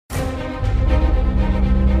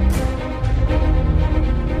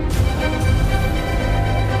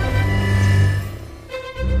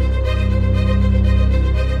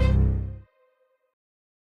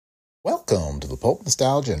Pulp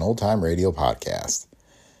Nostalgia and Old Time Radio podcast.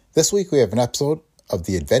 This week we have an episode of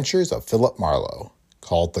The Adventures of Philip Marlowe,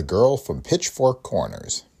 called The Girl from Pitchfork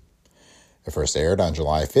Corners. It first aired on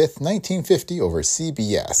July 5th, 1950 over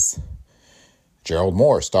CBS. Gerald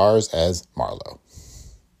Moore stars as Marlowe.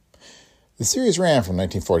 The series ran from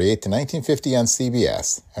 1948 to 1950 on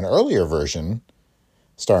CBS. An earlier version,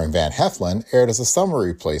 starring Van Heflin, aired as a summer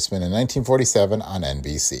replacement in 1947 on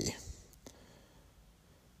NBC.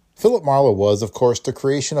 Philip Marlowe was, of course, the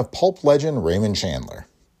creation of pulp legend Raymond Chandler.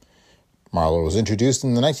 Marlowe was introduced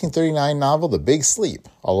in the 1939 novel The Big Sleep,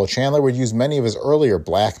 although Chandler would use many of his earlier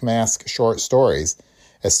Black Mask short stories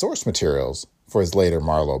as source materials for his later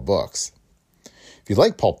Marlowe books. If you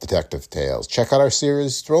like pulp detective tales, check out our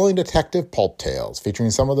series Thrilling Detective Pulp Tales,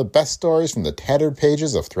 featuring some of the best stories from the tattered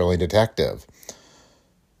pages of Thrilling Detective.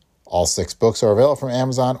 All 6 books are available from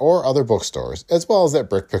Amazon or other bookstores, as well as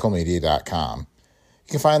at brickpicklemedia.com.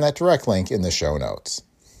 You can find that direct link in the show notes.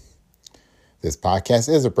 This podcast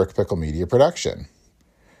is a Brick Pickle Media production.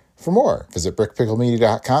 For more, visit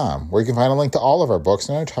brickpicklemedia.com, where you can find a link to all of our books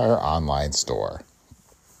and our entire online store.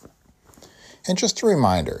 And just a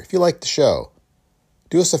reminder, if you like the show,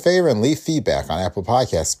 do us a favor and leave feedback on Apple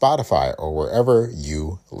Podcasts, Spotify, or wherever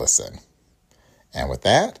you listen. And with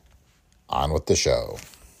that, on with the show.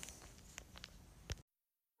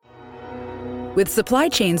 With supply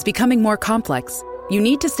chains becoming more complex, you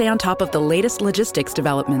need to stay on top of the latest logistics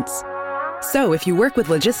developments. So if you work with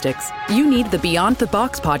logistics, you need the Beyond the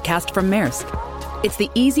Box podcast from Maersk. It's the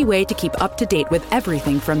easy way to keep up to date with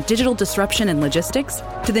everything from digital disruption in logistics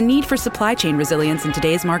to the need for supply chain resilience in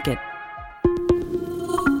today's market.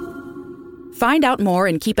 Find out more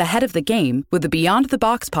and keep ahead of the game with the Beyond the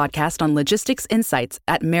Box podcast on logistics insights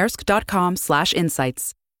at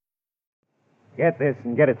maersk.com/insights. Get this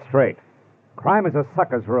and get it straight. Crime is a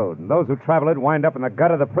sucker's road, and those who travel it wind up in the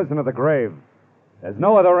gut of the prison of the grave. There's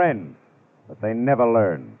no other end, but they never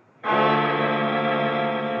learn.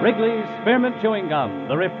 Wrigley's Spearmint Chewing Gum,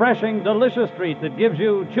 the refreshing, delicious treat that gives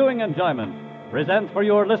you chewing enjoyment, presents for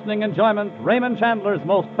your listening enjoyment Raymond Chandler's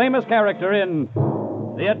most famous character in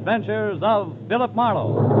The Adventures of Philip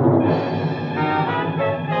Marlowe.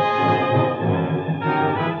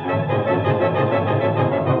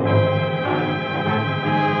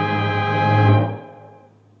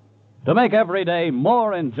 To make every day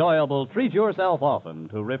more enjoyable, treat yourself often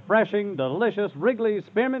to refreshing, delicious Wrigley's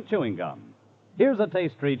Spearmint Chewing Gum. Here's a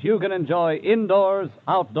taste treat you can enjoy indoors,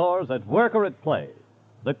 outdoors, at work, or at play.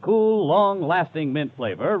 The cool, long-lasting mint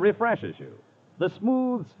flavor refreshes you. The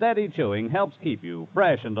smooth, steady chewing helps keep you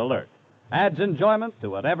fresh and alert. Adds enjoyment to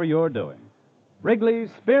whatever you're doing.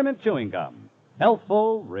 Wrigley's Spearmint Chewing Gum.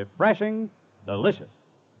 Healthful, refreshing, delicious.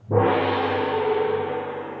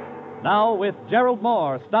 Now, with Gerald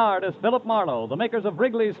Moore, starred as Philip Marlowe, the makers of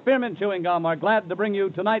Wrigley's Spearmint Chewing Gum are glad to bring you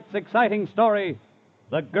tonight's exciting story,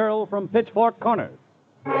 The Girl from Pitchfork Corners.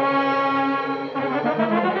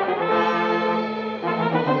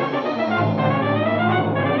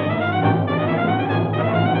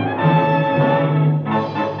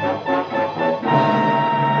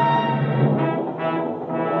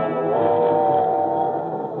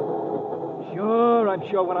 I'm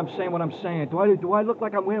sure what I'm saying. Do I look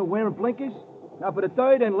like I'm wearing blinkers? Now, for the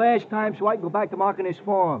third and last time, so I can go back to marking this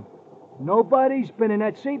form. Nobody's been in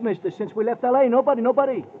that seat, mister, since we left L.A. Nobody.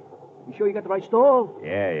 You sure you got the right stall?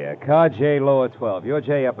 Yeah. Car J, lower 12. You're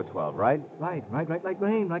J, upper 12, right? Right. Like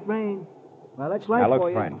rain. Well, that's life now,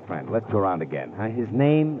 for look, you. friend, let's go around again. His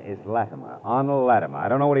name is Latimer, Arnold Latimer. I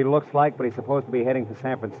don't know what he looks like, but he's supposed to be heading for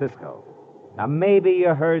San Francisco. Now, maybe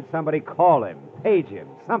you heard somebody call him, page him,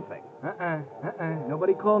 something.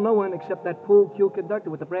 Nobody called no one except that pool cue conductor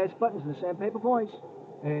with the brass buttons and the sandpaper voice.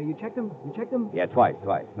 You checked him? Yeah, twice.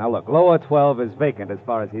 Now, look, lower 12 is vacant as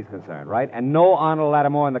far as he's concerned, right? And no Arnold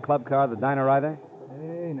Lattimore in the club car, the diner either?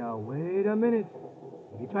 Hey, now, wait a minute.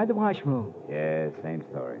 He tried the washroom. Yeah, same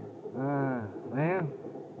story. Well,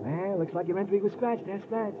 looks like your entry was scratched.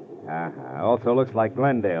 Also looks like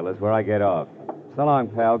Glendale is where I get off. So long,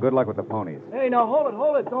 pal. Good luck with the ponies. Hey, now, hold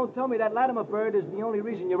it. Don't tell me that Latimer bird is the only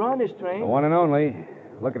reason you're on this train. The one and only.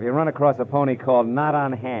 Look, if you run across a pony called Not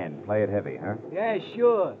on Hand, play it heavy, huh? Yeah,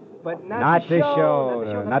 sure. But not the show.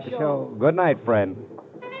 Not the show. Good night, friend.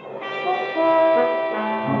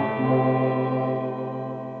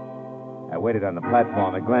 I waited on the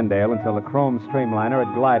platform at Glendale until the chrome streamliner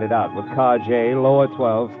had glided out with car J, lower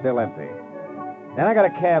 12, still empty. Then I got a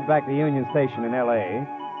cab back to Union Station in L.A.,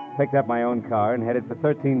 picked up my own car, and headed for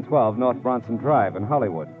 1312 North Bronson Drive in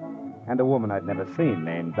Hollywood, and a woman I'd never seen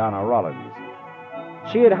named Donna Rollins.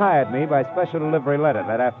 She had hired me by special delivery letter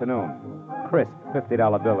that afternoon. Crisp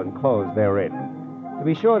 $50 bill enclosed therein. to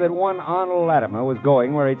be sure that one Arnold Latimer was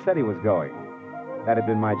going where he'd said he was going. That had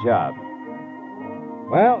been my job.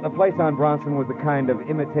 Well, the place on Bronson was the kind of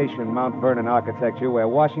imitation Mount Vernon architecture where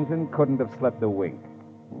Washington couldn't have slept a wink.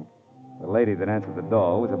 The lady that answered the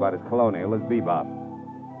door was about as colonial as Bebop.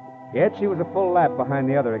 Yet she was a full lap behind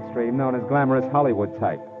the other extreme, known as glamorous Hollywood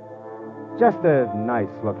type. Just a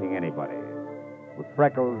nice-looking anybody, with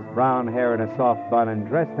freckles, brown hair, and a soft bun, and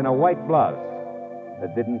dressed in a white blouse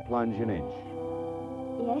that didn't plunge an inch.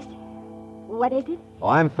 Yes? What is it? Oh,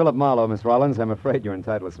 I'm Philip Marlowe, Miss Rollins. I'm afraid you're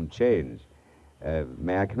entitled to some change.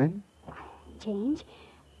 May I come in? Change?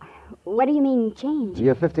 What do you mean, change?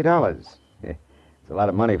 Your $50. It's a lot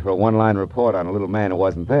of money for a one-line report on a little man who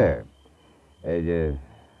wasn't there.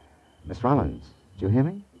 Miss Rollins, did you hear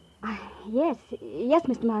me? Yes,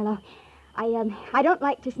 Mr. Marlowe. I don't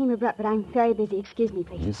like to seem abrupt, but I'm very busy. Excuse me,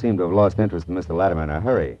 please. You seem to have lost interest in Mr. Latimer in a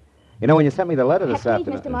hurry. You know, when you sent me the letter this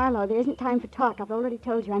afternoon... Please, Mr. Marlowe, there isn't time for talk. I've already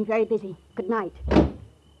told you I'm very busy. Good night.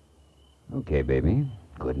 Okay, baby.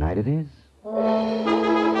 Good night it is.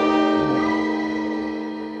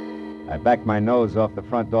 I backed my nose off the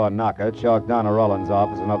front door knocker, chalked Donna Rollins off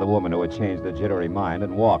as another woman who had changed her jittery mind,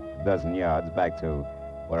 and walked a dozen yards back to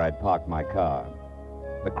where I'd parked my car.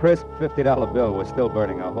 The crisp $50 bill was still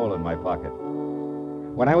burning a hole in my pocket.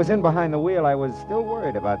 When I was in behind the wheel, I was still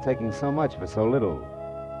worried about taking so much for so little,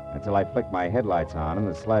 until I flicked my headlights on and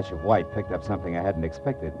the slash of white picked up something I hadn't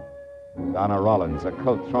expected. Donna Rollins, a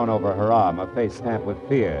coat thrown over her arm, a face stamped with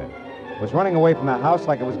fear, was running away from the house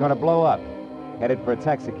like it was going to blow up, headed for a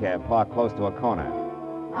taxicab parked close to a corner.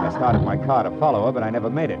 I started my car to follow her, but I never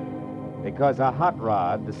made it, because a hot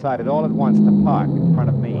rod decided all at once to park in front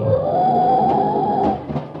of me.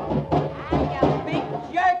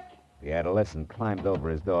 The adolescent climbed over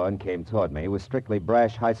his door and came toward me. He was strictly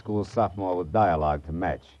brash high school sophomore with dialogue to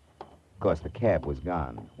match. Of course, the cab was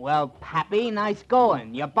gone. Well, Pappy, nice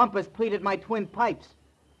going. Your bumpers pleated my twin pipes.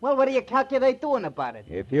 Well, what do you calculate doing about it?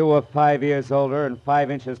 If you were 5 years older and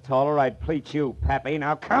 5 inches taller, I'd pleat you, Pappy.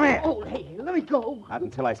 Now, come here. Oh, hey, let me go. Not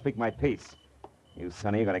until I speak my piece. You,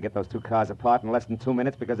 Sonny, are going to get those two cars apart in less than 2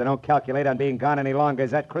 minutes because I don't calculate on being gone any longer.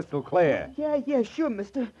 Is that crystal clear? Yeah, sure,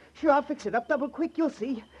 mister. Sure, I'll fix it up double quick. You'll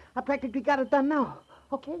see. I practically got it done now.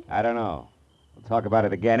 Okay? I don't know. We'll talk about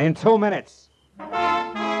it again in 2 minutes. I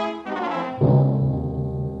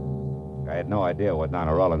had no idea what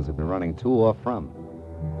Donna Rollins had been running to or from.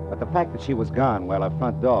 But the fact that she was gone while her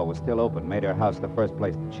front door was still open made her house the first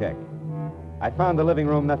place to check. I found the living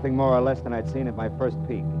room nothing more or less than I'd seen at my first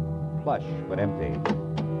peek. Plush, but empty.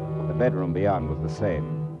 The bedroom beyond was the same.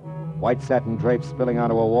 White satin drapes spilling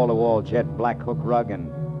onto a wall-to-wall jet black hook rug,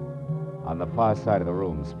 and on the far side of the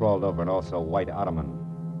room, sprawled over an also white ottoman,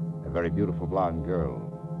 a very beautiful blonde girl,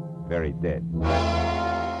 very dead.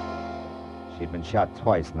 She'd been shot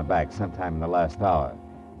twice in the back sometime in the last hour.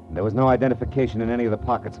 And there was no identification in any of the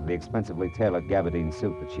pockets of the expensively tailored gabardine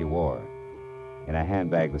suit that she wore. In a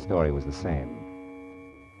handbag, the story was the same.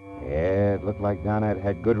 Yeah, it looked like Donna had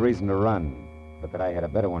had good reason to run, but that I had a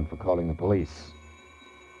better one for calling the police.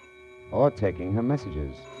 Or taking her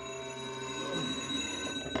messages.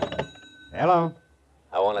 Hello?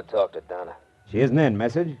 I want to talk to Donna. She isn't in.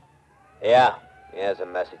 Message? Yeah, here's a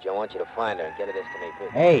message. I want you to find her and get it to me,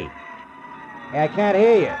 please. Hey, I can't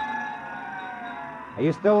hear you. Are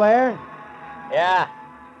you still there? Yeah.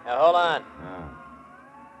 Now, hold on. Oh.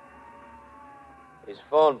 His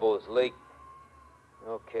phone booth's leaked.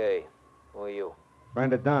 Okay. Who are you?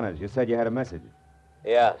 Friend of Donna's. You said you had a message.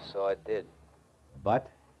 Yeah, so I did. But?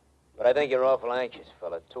 But I think you're awful anxious,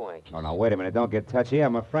 fella. Too anxious. Oh, now, wait a minute. Don't get touchy.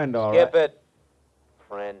 I'm a friend, all Skip right. it,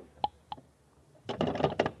 friend.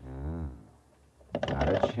 Not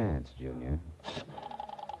a chance, Junior.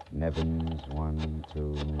 Nevins, 1,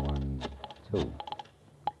 2, 1, 2.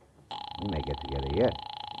 We may get together yet.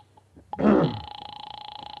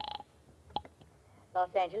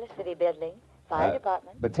 Los Angeles City Building, Fire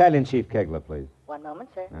Department. Battalion Chief Kegler, please. One moment,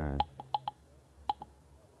 sir. All right.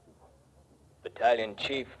 Battalion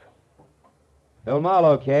Chief. Phil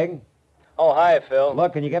Marlowe, Keg. Oh, hi, Phil.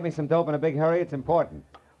 Look, can you get me some dope in a big hurry? It's important.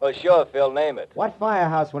 Well, sure, Phil. Name it. What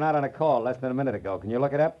firehouse went out on a call less than a minute ago? Can you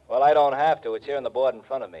look it up? Well, I don't have to. It's here on the board in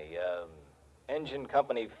front of me. Engine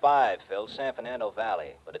Company 5, Phil, San Fernando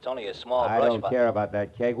Valley. But it's only a small I brush don't care about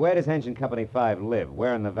that, Keg. Where does Engine Company 5 live?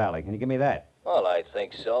 Where in the valley? Can you give me that? Well, I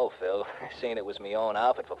think so, Phil. Seen it was me own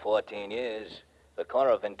outfit for 14 years. The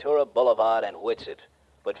corner of Ventura Boulevard and Whitsett.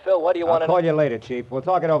 But, Phil, what do you want to... I'll call you later, Chief. We'll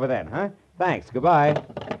talk it over then, huh? Thanks. Goodbye.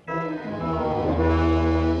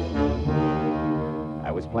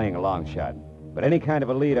 I was playing a long shot, but any kind of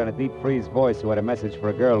a lead on a deep freeze voice who had a message for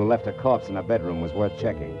a girl who left her corpse in a bedroom was worth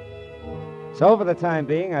checking. So for the time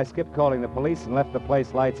being, I skipped calling the police and left the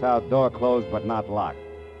place lights out, door closed but not locked.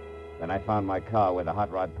 Then I found my car where the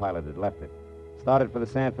hot rod pilot had left it. Started for the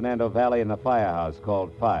San Fernando Valley in the firehouse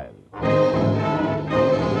called 5.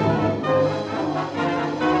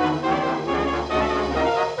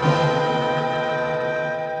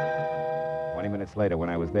 20 minutes later, when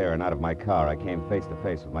I was there and out of my car, I came face to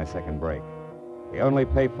face with my second break. The only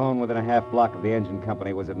payphone within a half block of the engine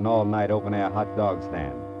company was at an all-night open-air hot dog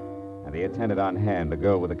stand. And the attendant on hand, a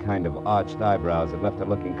girl with a kind of arched eyebrows that left her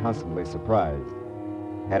looking constantly surprised,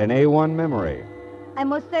 had an A1 memory. I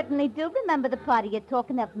most certainly do remember the party you're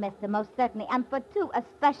talking of, mister, most certainly, and for 2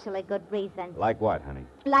 especially good reasons. Like what, honey?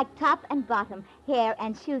 Like top and bottom, hair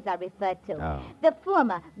and shoes I referred to. Oh. The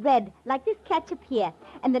former, red, like this ketchup here,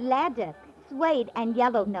 and the latter, suede and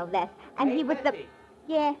yellow, no less. And he was Bessie.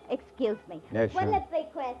 Yeah, excuse me. Yeah, sure. Well, let's say,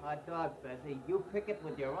 Chris. Hot dog, Bessie. You pick it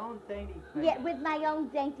with your own dainty fingers. Yeah, with my own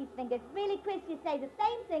dainty fingers. Really, Chris, you say the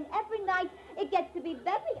same thing every night. It gets to be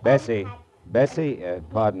very... Bessie,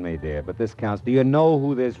 pardon me, dear, but this counts. Do you know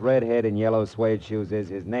who this redhead in yellow suede shoes is?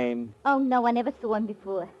 His name? Oh, no, I never saw him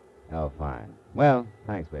before. Oh, fine. Well,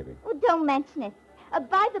 thanks, baby. Oh, don't mention it.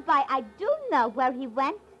 By the by, I do know where he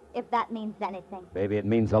went, if that means anything. Baby, it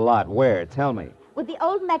means a lot. Where? Tell me. With the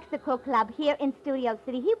old Mexico Club here in Studio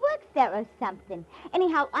City. He works there or something.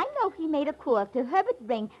 Anyhow, I know he made a call to Herbert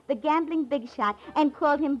Ring, the gambling big shot, and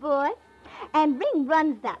called him boss. And Ring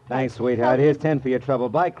runs that place. Thanks, sweetheart. Here's 10 for your trouble.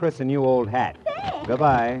 Bye, Chris, and you old hat. Thanks.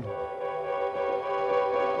 Goodbye.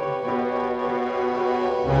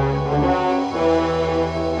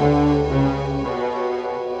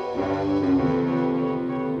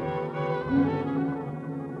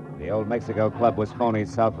 The old Mexico Club was phony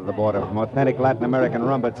south of the border from authentic Latin American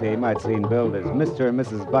rumba team I'd seen billed as Mr. and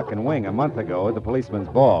Mrs. Buck and Wing a month ago at the policeman's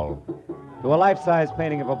ball, to a life-size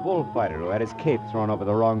painting of a bullfighter who had his cape thrown over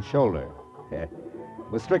the wrong shoulder. It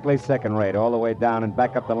was strictly second-rate all the way down and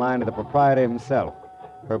back up the line to the proprietor himself,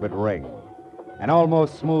 Herbert Ring, an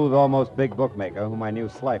almost smooth, almost big bookmaker whom I knew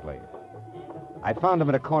slightly. I found him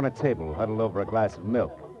at a corner table, huddled over a glass of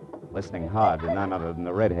milk, listening hard to none other than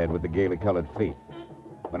the redhead with the gaily colored feet.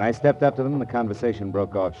 When I stepped up to them, the conversation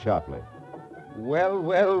broke off sharply. Well.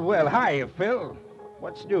 Hiya, Phil.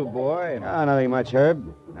 What's new, boy? Oh, nothing much,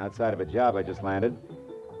 Herb. Outside of a job I just landed.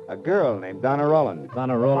 A girl named Donna Rollins.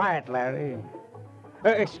 Donna Rollins? Quiet, Larry.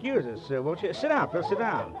 Excuse us, won't you? Sit down, Phil, sit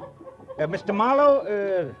down. Mr.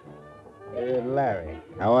 Marlowe, Larry.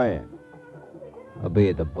 How are you? I'll be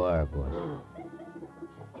at the bar, boss.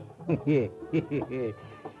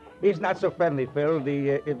 He's not so friendly, Phil.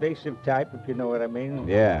 The evasive type, if you know what I mean.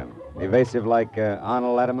 Yeah. Evasive like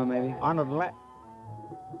Arnold Latimer, maybe?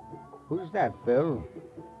 Who's that, Phil?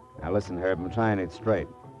 Now, listen, Herb, I'm trying it straight.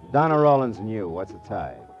 Donna Rollins and you, what's the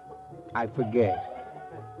tie? I forget.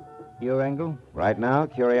 Your angle? Right now,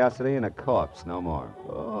 curiosity and a corpse, no more.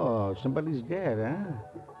 Oh, somebody's dead, huh?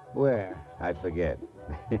 Where? I forget.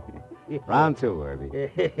 Round 2,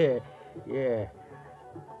 Herbie. Yeah.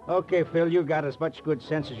 Okay, Phil, you got as much good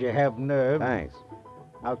sense as you have nerve. Thanks.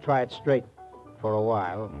 I'll try it straight for a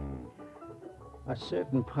while. A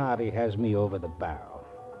certain party has me over the barrel.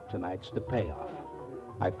 Tonight's the payoff.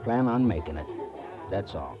 I plan on making it.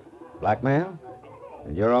 That's all. Blackmail?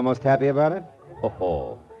 And you're almost happy about it?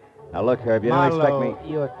 Oh. Now, look, Herb, you don't expect me...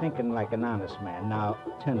 You're thinking like an honest man. Now,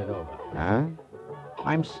 turn it over. Huh?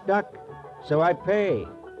 I'm stuck, so I pay.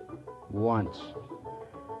 Once.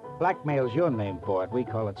 Blackmail's your name for it. We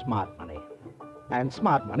call it smart money. And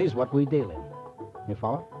smart money's what we deal in. You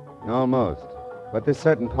follow? Almost. But this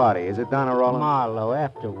certain party, is it Donna Rollins? Marlowe,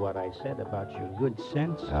 after what I said about your good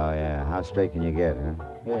sense. Oh, yeah. How straight can you get, huh?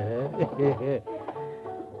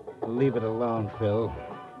 Leave it alone, Phil.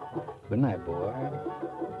 Good night, boy.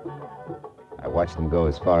 I watched them go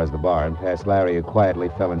as far as the bar and past Larry, who quietly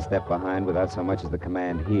fell in step behind without so much as the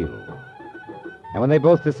command heel. And when they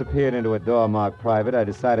both disappeared into a door marked private, I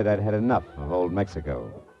decided I'd had enough of old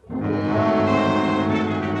Mexico.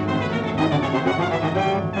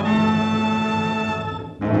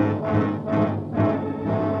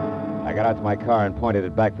 I got out to my car and pointed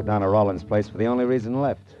it back for Donna Rollins' place for the only reason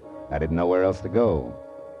left. I didn't know where else to go.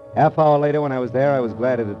 Half hour later, when I was there, I was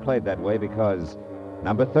glad it had played that way because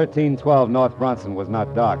number 1312 North Bronson was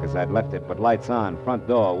not dark as I'd left it, but lights on, front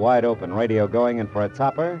door wide open, radio going, and for a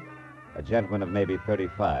topper, a gentleman of maybe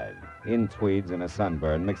 35, in tweeds and a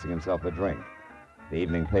sunburn, mixing himself a drink. The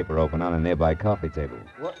evening paper open on a nearby coffee table.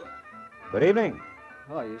 What? Good evening.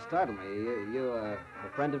 Oh, you startled me. You a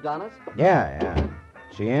friend of Donna's? Yeah.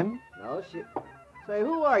 She in? No, she... Say,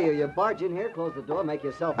 who are you? You barge in here, close the door, make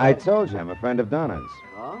yourself... I told you I'm a friend of Donna's.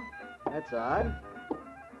 Oh? That's odd.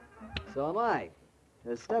 So am I.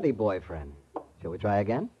 A study boyfriend. Shall we try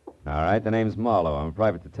again? All right, the name's Marlowe. I'm a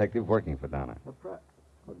private detective working for Donna.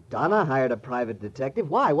 Donna hired a private detective?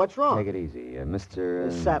 Why? What's wrong? Take it easy.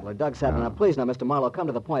 Mr. Sattler, Doug Sattler. No. Now, please, now, Mr. Marlowe, come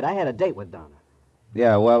to the point. I had a date with Donna.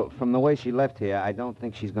 Yeah, well, from the way she left here, I don't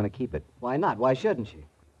think she's going to keep it. Why not? Why shouldn't she?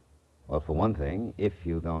 Well, for one thing, if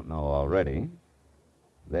you don't know already,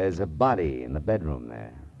 there's a body in the bedroom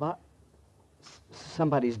there. But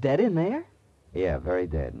somebody's dead in there? Yeah, very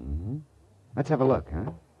dead. Mm-hmm. Let's have a look,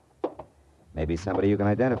 huh? Maybe somebody you can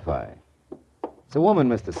identify. It's a woman,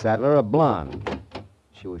 Mr. Sattler, a blonde.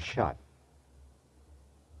 She was shot.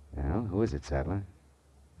 Well, who is it, Sattler?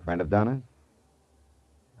 Friend of Donna?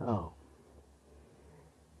 Oh.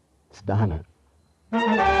 It's Donna.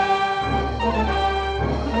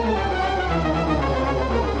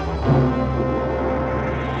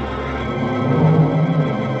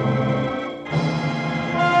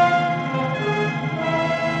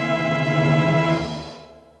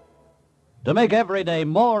 To make every day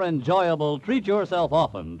more enjoyable, treat yourself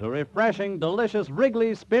often to refreshing, delicious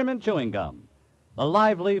Wrigley's Spearmint Chewing Gum. The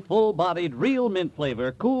lively, full-bodied, real mint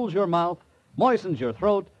flavor cools your mouth, moistens your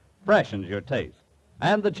throat, freshens your taste.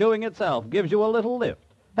 And the chewing itself gives you a little lift,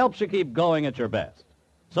 helps you keep going at your best.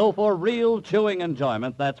 So for real chewing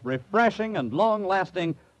enjoyment that's refreshing and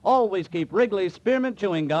long-lasting, always keep Wrigley's Spearmint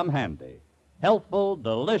Chewing Gum handy. Healthful,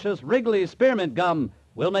 delicious Wrigley's Spearmint Gum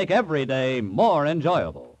will make every day more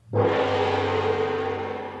enjoyable.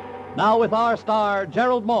 Now with our star,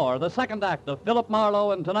 Gerald Moore, the second act of Philip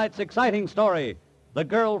Marlowe and tonight's exciting story, The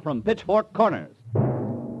Girl from Pitchfork Corners. The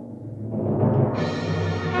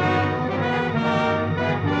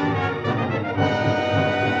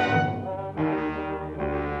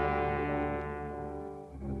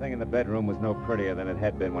thing in the bedroom was no prettier than it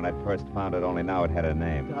had been when I first found it, only now it had a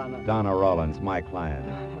name. Donna. Donna Rollins, my client.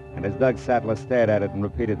 And as Doug Sattler stared at it and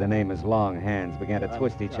repeated the name, his long hands began to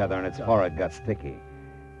twist each other and its forehead got sticky.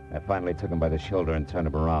 I finally took him by the shoulder and turned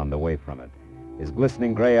him around, away from it. His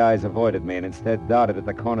glistening gray eyes avoided me and instead darted at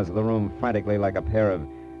the corners of the room frantically like a pair of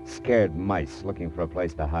scared mice looking for a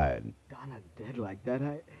place to hide. Donna dead like that?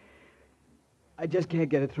 I just can't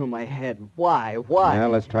get it through my head. Why? Why? Now,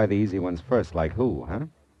 let's try the easy ones first, like who, huh?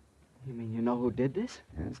 You mean you know who did this?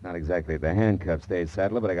 Yeah, it's not exactly at the handcuff stage,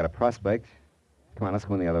 Sattler, but I got a prospect. Come on, let's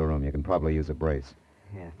go in the other room. You can probably use a brace.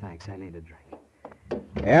 Yeah, thanks. I need a drink.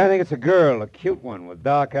 Yeah, I think it's a girl, a cute one with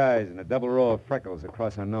dark eyes and a double row of freckles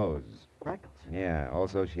across her nose. Freckles? Yeah,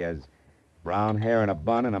 also she has brown hair and a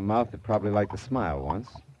bun and a mouth that probably liked to smile once.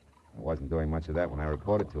 I wasn't doing much of that when I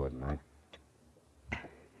reported to her tonight.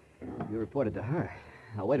 You reported to her.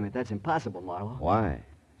 Now, wait a minute. That's impossible, Marlowe. Why?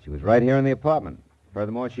 She was right here in the apartment.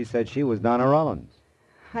 Furthermore, she said she was Donna Rollins.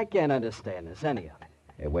 I can't understand this, any of it.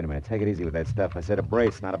 Hey, wait a minute. Take it easy with that stuff. I said a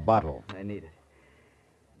brace, not a bottle. I need it.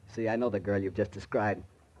 See, I know the girl you've just described.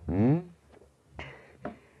 Hmm?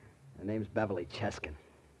 Her name's Beverly Cheskin.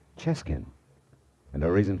 Cheskin. And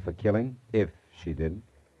her reason for killing, if she did?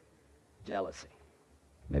 Jealousy.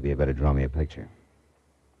 Maybe you better draw me a picture.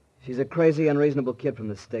 She's a crazy, unreasonable kid from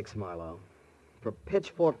the sticks, Marlowe. From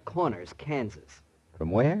Pitchfork Corners, Kansas.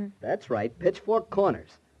 From where? That's right, Pitchfork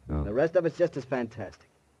Corners. Oh. The rest of it's just as fantastic.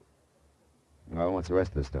 Well, what's the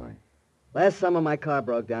rest of the story? Last summer, my car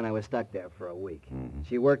broke down. I was stuck there for a week. Mm-hmm.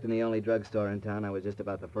 She worked in the only drugstore in town. I was just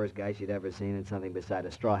about the first guy she'd ever seen in something beside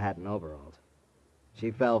a straw hat and overalls. She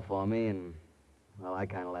fell for me, and, well, I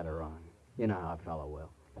kind of let her on. You know how a fellow will.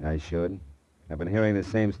 I should. I've been hearing the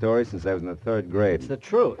same story since I was in the third grade. It's the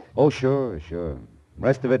truth. Oh, sure, sure.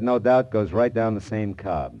 Rest of it, no doubt, goes right down the same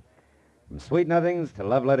cob. From sweet nothings to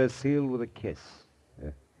love letters sealed with a kiss.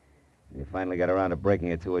 You finally got around to breaking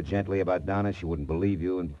it to her gently about Donna. She wouldn't believe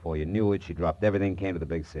you, and before you knew it, she dropped everything, came to the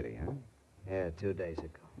big city, huh? Yeah, 2 days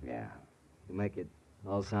ago. Yeah. You make it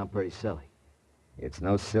all sound pretty silly. It's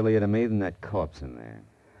no sillier to me than that corpse in there.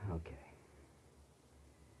 Okay.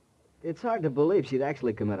 It's hard to believe she'd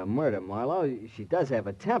actually commit a murder, Marlowe. She does have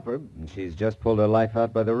a temper. And she's just pulled her life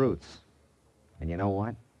out by the roots. And you know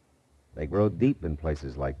what? They grow deep in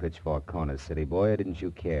places like Pitchfork Corners, city boy, or didn't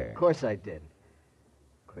you care? Of course I did.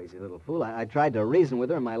 Crazy little fool. I tried to reason with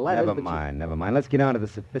her in my letters, Never mind, never mind. Let's get down to the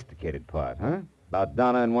sophisticated part, huh? About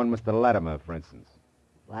Donna and one Mr. Latimer, for instance.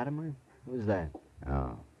 Latimer? Who's that?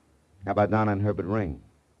 Oh. How about Donna and Herbert Ring?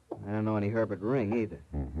 I don't know any Herbert Ring either.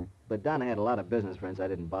 Mm-hmm. But Donna had a lot of business friends I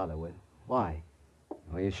didn't bother with. Why?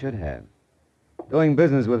 Well, you should have. Doing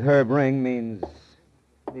business with Herb Ring means...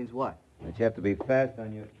 Means what? That you have to be fast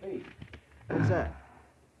on your feet. What's that?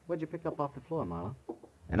 What'd you pick up off the floor, Marlowe?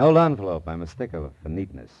 An old envelope. I'm a stickler for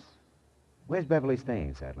neatness. Where's Beverly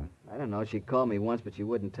staying, Sattler? I don't know. She called me once, but she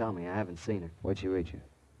wouldn't tell me. I haven't seen her. Where'd she reach you?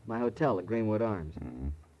 My hotel, the Greenwood Arms. Mm-hmm.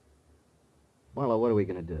 Marlowe, what are we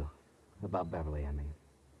going to do? About Beverly, I mean.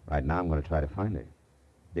 Right now, I'm going to try to find her.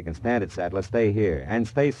 You can stand it, Sattler. Stay here. And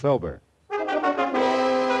stay sober. The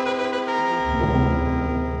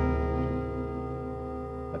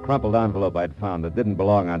crumpled envelope I'd found that didn't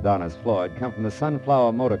belong on Donna's floor had come from the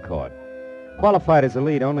Sunflower Motor Court. Qualified as a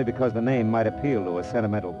lead only because the name might appeal to a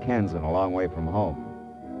sentimental Kansan a long way from home.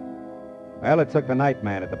 Well, it took the night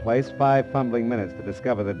man at the place 5 fumbling minutes to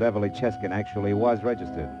discover that Beverly Cheskin actually was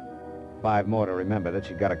registered. 5 more to remember that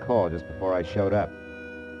she got a call just before I showed up.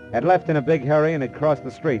 Had left in a big hurry and had crossed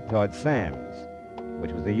the street toward Sam's,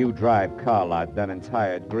 which was the U-Drive car lot done in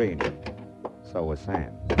tired green. So was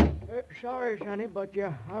Sam. Sorry, Sonny, but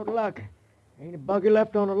you're out of luck. Ain't a buggy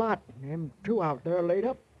left on the lot. Them 2 out there laid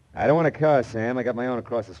up. I don't want a car, Sam. I got my own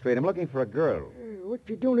across the street. I'm looking for a girl. What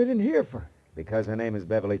you doing it in here for? Because her name is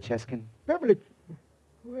Beverly Cheskin. Beverly?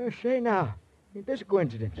 Well, say now, ain't this a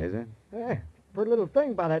coincidence? Is it? Pretty little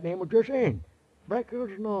thing by that name was just in.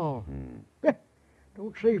 Freckles and all.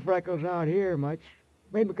 Don't see Freckles out here much.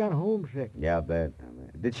 Made me kind of homesick. Yeah, I'll bet.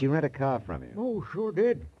 Did she rent a car from you? Oh, sure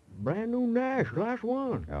did. Brand new Nash, last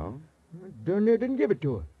one. Oh? Darn near didn't give it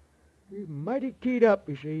to her. She's mighty keyed up,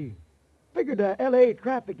 you see. Figured the L.A.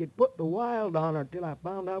 traffic had put the wild on her till I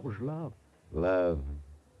found out it was love. Love?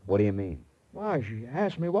 What do you mean? Why, she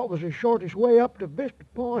asked me what was the shortest way up to Vista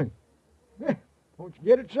Point. Won't you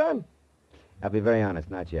get it, son? I'll be very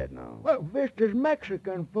honest, not yet, no. Well, Vista's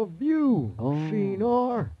Mexican for view,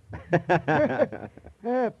 senor.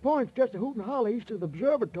 Point's just a hoot and holler east of the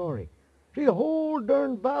observatory. See the whole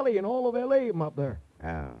darn valley and all of L.A. from up there.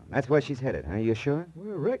 Oh, that's where she's headed, huh? You sure?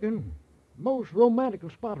 Well, reckon. Most romantic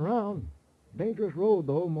spot around. Dangerous road,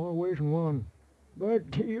 though, more ways than one.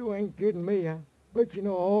 But you ain't kidding me. I bet you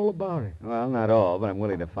know all about it. Well, not all, but I'm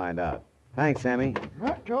willing to find out. Thanks, Sammy.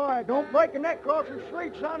 That's all right. Don't break your neck across the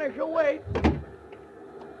street, son, as you wait.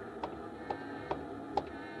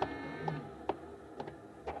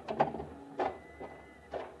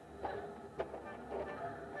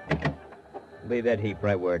 Leave that heap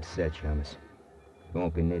right where it's set, Shamus. You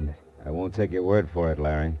won't be needing it. I won't take your word for it,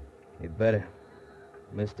 Larry. You'd better.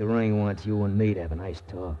 Mr. Ring wants you and me to have a nice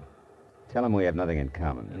talk. Tell him we have nothing in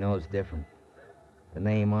common. He knows different. The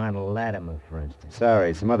name Arnold Latimer, for instance.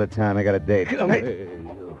 Sorry, some other time I got a date. Come here,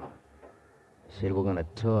 you. Said we're gonna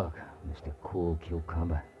talk, Mr. Cool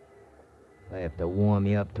Cucumber. If I have to warm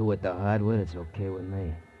you up to it the hard way, it's okay with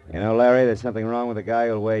me. You know, Larry, there's something wrong with a guy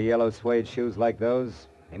who'll wear yellow suede shoes like those.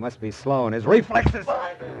 He must be slow in his reflexes.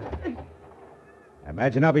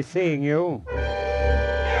 Imagine I'll be seeing you.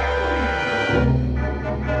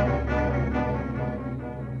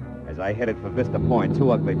 As I headed for Vista Point,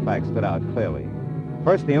 2 ugly facts stood out clearly.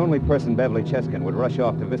 First, the only person Beverly Cheskin would rush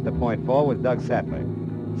off to Vista Point for was Doug Sattler.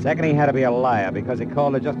 Second, he had to be a liar because he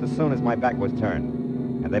called her just as soon as my back was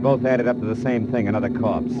turned. And they both added up to the same thing, another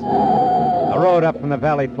corpse. The road up from the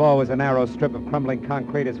valley floor was a narrow strip of crumbling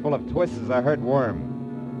concrete as full of twists as a hurt worm.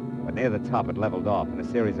 But near the top it leveled off in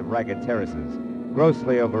a series of ragged terraces,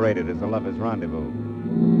 grossly overrated as a lover's rendezvous.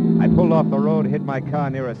 I pulled off the road, hid my car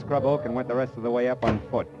near a scrub oak, and went the rest of the way up on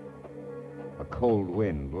foot. A cold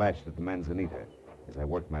wind lashed at the manzanita as I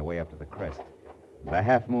worked my way up to the crest. The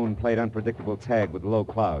half-moon played unpredictable tag with low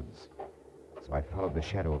clouds. So I followed the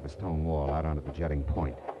shadow of a stone wall out onto the jutting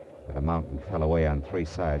point, where the mountain fell away on 3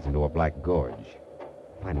 sides into a black gorge.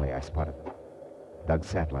 Finally, I spotted them. Doug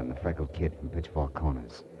Sattler and the freckled kid from Pitchfork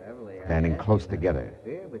Corners, standing close together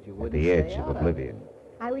at the edge of oblivion.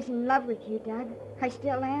 I was in love with you, Doug. I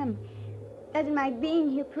still am. Doesn't my being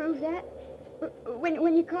here prove that?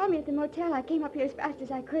 When you called me at the motel, I came up here as fast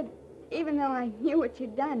as I could, even though I knew what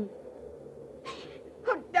you'd done.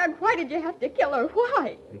 Oh, Doug, why did you have to kill her?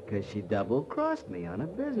 Why? Because she double-crossed me on a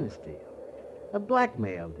business deal. A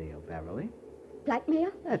blackmail deal, Beverly.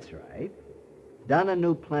 Blackmail? That's right. Donna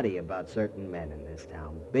knew plenty about certain men in this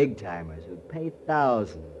town, big-timers who'd pay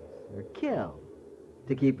thousands or kill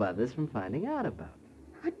to keep others from finding out about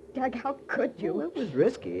it. Oh, Doug, how could you? Well, it was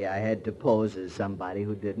risky. I had to pose as somebody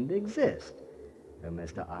who didn't exist, a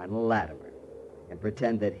Mr. Arnold Latimer, and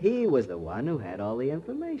pretend that he was the one who had all the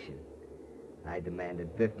information. I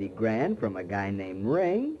demanded 50 grand from a guy named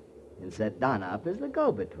Ring and set Donna up as the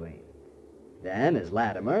go-between. Then, as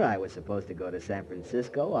Latimer, I was supposed to go to San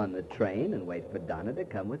Francisco on the train and wait for Donna to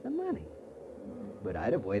come with the money. But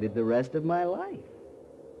I'd have waited the rest of my life.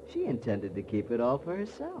 She intended to keep it all for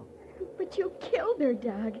herself. But you killed her,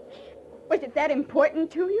 Doug. Was it that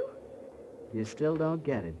important to you? You still don't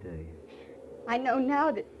get it, do you? I know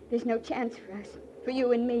now that there's no chance for us, for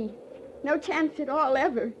you and me. No chance at all,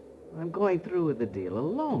 ever. I'm going through with the deal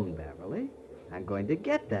alone, Beverly. I'm going to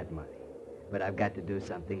get that money. But I've got to do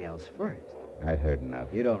something else first. I'd heard enough.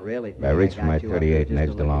 You don't really think I reached for got my you up here 38 and just to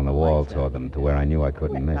edged leave along the the wall lights toward out. them to where I knew I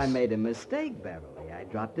couldn't miss. I made a mistake, Beverly. I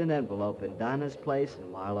dropped an envelope in Donna's place,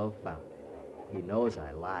 and Marlowe found it. He knows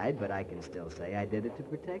I lied, but I can still say I did it to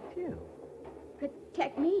protect you.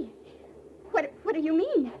 Protect me? What do you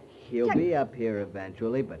mean? He'll be up here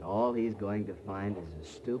eventually, but all he's going to find is a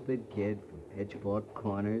stupid kid from Pitchfork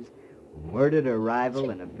Corners who murdered a rival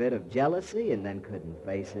in a fit of jealousy and then couldn't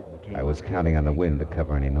face it and came I was up counting here on the to wind to make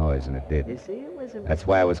cover any noise, and it did. You see, it was a That's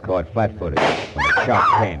why I was caught flat-footed when the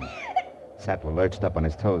shot came. Sattler lurched up on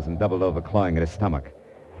his toes and doubled over, clawing at his stomach.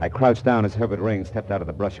 I crouched down as Herbert Ring stepped out of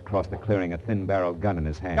the brush across the clearing, a thin-barreled gun in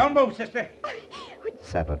his hand. Don't move, sister.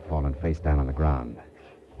 Sattler had fallen face down on the ground.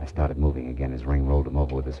 I started moving again as Ring rolled him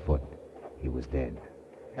over with his foot. He was dead.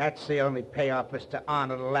 That's the only payoff Mr.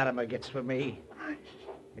 Arnold Latimer gets for me.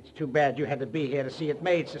 It's too bad you had to be here to see it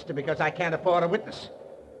made, sister, because I can't afford a witness.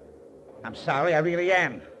 I'm sorry, I really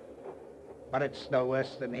am. But it's no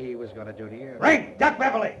worse than he was going to do to you. Ring! Duck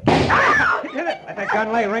Beverly! Let that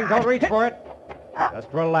gun lay, Ring. Don't reach for it. Just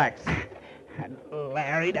relax. And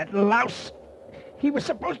Larry, that louse. He was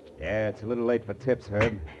supposed to... Yeah, it's a little late for tips,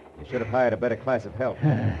 Herb. You should have hired a better class of help.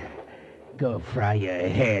 Go fry your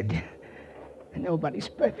head. Nobody's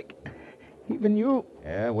perfect. Even you.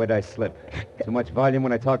 Yeah, where'd I slip? Too much volume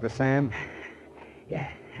when I talk to Sam?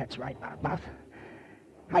 Yeah, that's right, Loudmouth.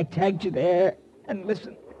 I tagged you there, and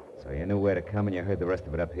listen. So you knew where to come, and you heard the rest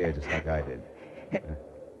of it up here just like I did.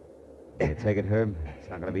 You take it, Herb? It's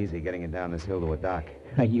not going to be easy getting it down this hill to a dock.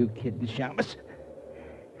 Are you kidding, Shamus?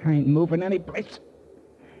 I ain't moving any place.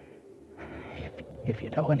 If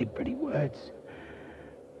you know any pretty words,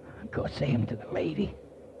 go say 'em to the lady.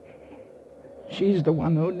 She's the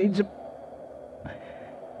one who needs 'em.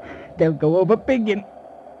 They'll go over big in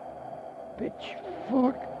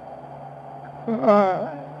Pitchfork.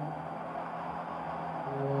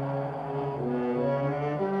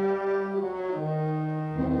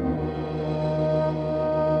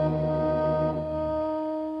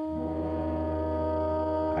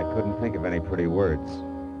 I couldn't think of any pretty words.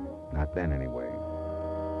 Not then, anyway.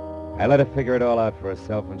 I let her figure it all out for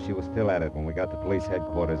herself, and she was still at it when we got to police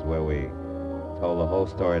headquarters, where we told the whole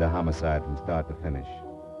story to homicide from start to finish.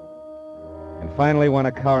 And finally, when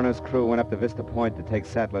a coroner's crew went up to Vista Point to take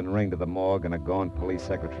Sattler and Ring to the morgue, and a gaunt police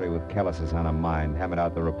secretary with calluses on her mind hammered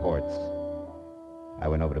out the reports, I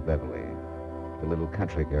went over to Beverly, the little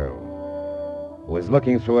country girl, who was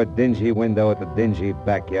looking through a dingy window at the dingy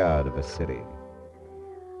backyard of a city.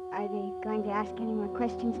 Are they going to ask any more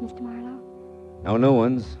questions, Mr. Marlowe? No new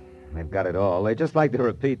ones. They've got it all. They just like to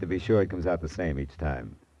repeat to be sure it comes out the same each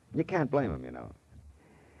time. You can't blame them, you know.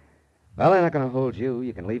 Well, they're not going to hold you.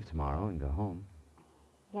 You can leave tomorrow and go home.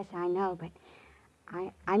 Yes, I know, but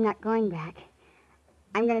I'm not going back.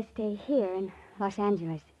 I'm going to stay here in Los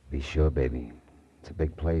Angeles. Be sure, baby. It's a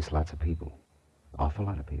big place, lots of people. Awful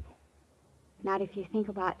lot of people. Not if you think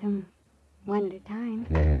about them one at a time.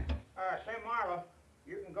 Yeah. Say, Marlowe,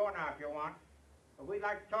 you can go now if you want. But we'd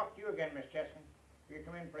like to talk to you again, Miss Cheskin. Will you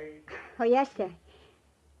come in, please? Oh, yes, sir.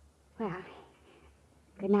 Well,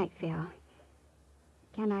 good night, Phil.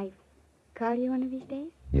 Can I call you one of these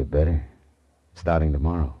days? You better. Starting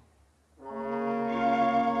tomorrow.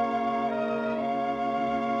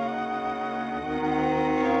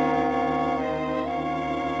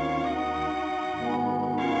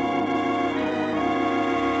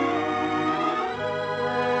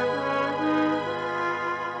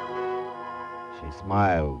 She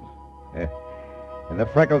smiled. And the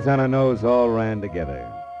freckles on her nose all ran together.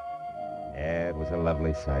 Yeah, it was a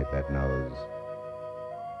lovely sight, that nose.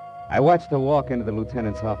 I watched her walk into the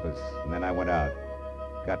lieutenant's office, and then I went out,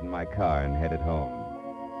 got in my car, and headed home.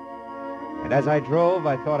 And as I drove,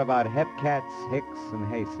 I thought about hepcats, hicks, and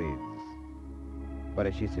hayseeds. But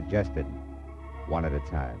as she suggested, one at a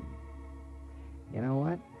time. You know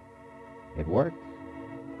what? It worked.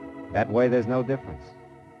 That way there's no difference.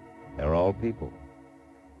 They're all people.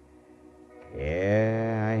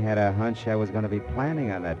 Yeah, I had a hunch I was going to be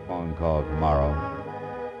planning on that phone call tomorrow.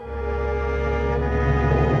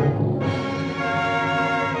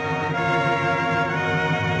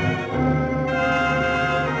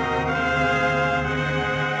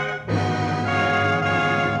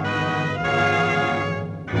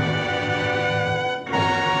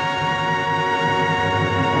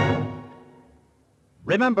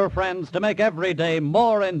 Remember, friends, to make every day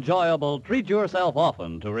more enjoyable, treat yourself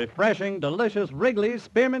often to refreshing, delicious Wrigley's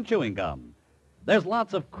Spearmint Chewing Gum. There's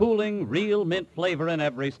lots of cooling, real mint flavor in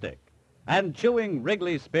every stick. And chewing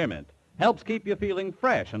Wrigley's Spearmint helps keep you feeling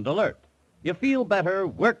fresh and alert. You feel better,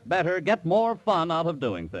 work better, get more fun out of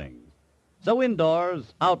doing things. So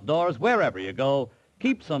indoors, outdoors, wherever you go,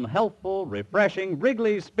 keep some healthful, refreshing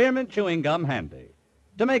Wrigley's Spearmint Chewing Gum handy.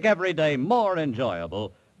 To make every day more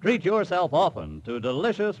enjoyable, treat yourself often to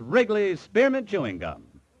delicious Wrigley's Spearmint Chewing Gum.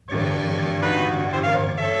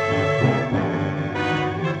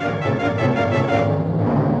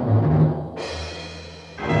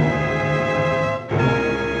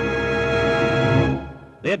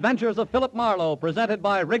 The Adventures of Philip Marlowe, presented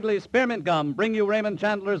by Wrigley's Spearmint Gum, bring you Raymond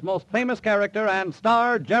Chandler's most famous character and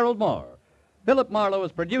star, Gerald Moore. Philip Marlowe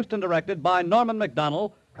is produced and directed by Norman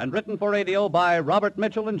MacDonald and written for radio by Robert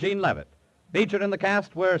Mitchell and Gene Levitt. Featured in the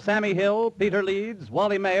cast were Sammy Hill, Peter Leeds,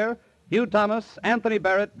 Wally Mayer, Hugh Thomas, Anthony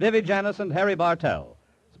Barrett, Vivi Janis, and Harry Bartell.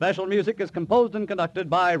 Special music is composed and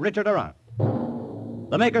conducted by Richard Arant.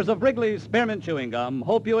 The makers of Wrigley's Spearmint Chewing Gum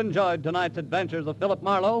hope you enjoyed tonight's Adventures of Philip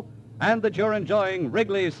Marlowe and that you're enjoying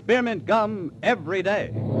Wrigley's Spearmint Gum every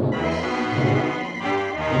day.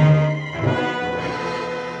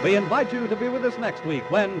 We invite you to be with us next week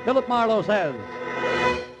when Philip Marlowe says...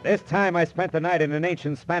 This time I spent the night in an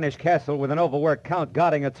ancient Spanish castle with an overworked count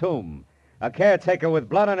guarding a tomb. A caretaker with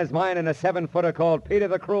blood on his mind and a 7-footer called Peter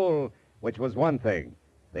the Cruel, which was one thing.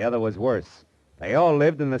 The other was worse. They all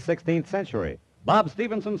lived in the 16th century. Bob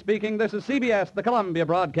Stevenson speaking. This is CBS, the Columbia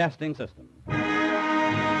Broadcasting System.